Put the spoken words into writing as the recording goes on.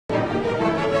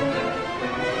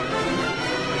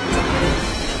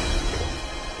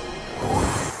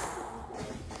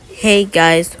Hey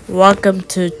guys, welcome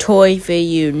to Toy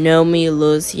Video Know Me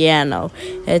Luciano.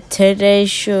 And today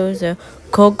shows a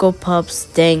Cocoa Puffs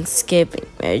Thanksgiving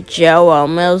with Joe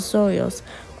Milsoyos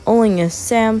owning a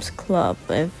Sam's Club.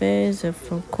 If it is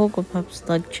from Cocoa Puffs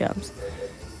Luck Chumps.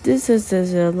 This is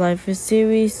a Life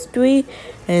Series 3,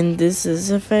 and this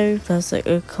is a very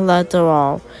classic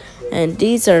collateral. And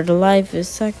these are the Life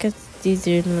Seconds, these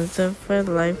are the for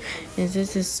life, and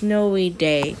this is Snowy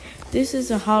Day. This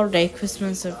is a holiday,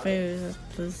 Christmas affair.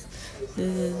 This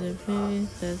is a very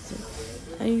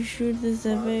classic. Are you sure this is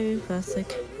a very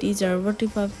classic? These are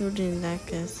 45 food in that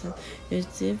case.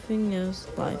 It's everything else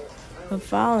life. But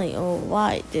finally,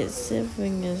 alright, this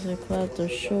everything is a cloud to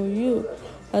show you.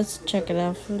 Let's check it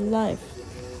out for life.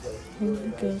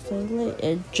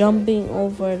 And jumping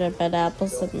over the bad apple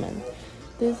segment.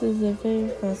 This is a very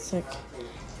classic.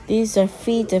 These are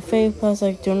feet, the very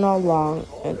classic, do not long.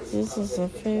 And this is a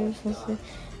very classic.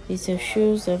 These are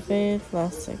shoes, are very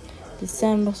classic. The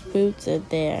sandals, boots are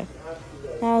there.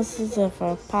 Now this is a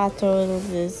for pato.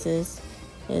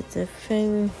 It's a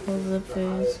very for the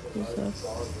very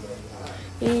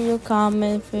in your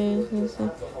comment face,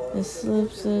 it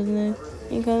slips in it.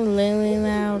 You can lay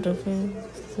out of it.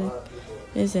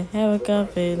 It's a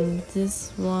helicopter in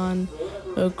this one,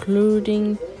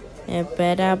 including a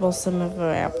bad apple, some of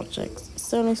our apple checks.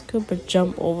 Sonic's Cooper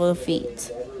jump over the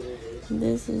feet.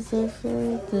 This is a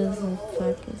fact. This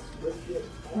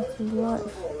is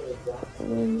life.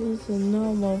 This is a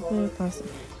normal very person.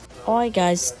 Alright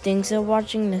guys, thanks for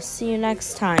watching. See you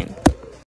next time.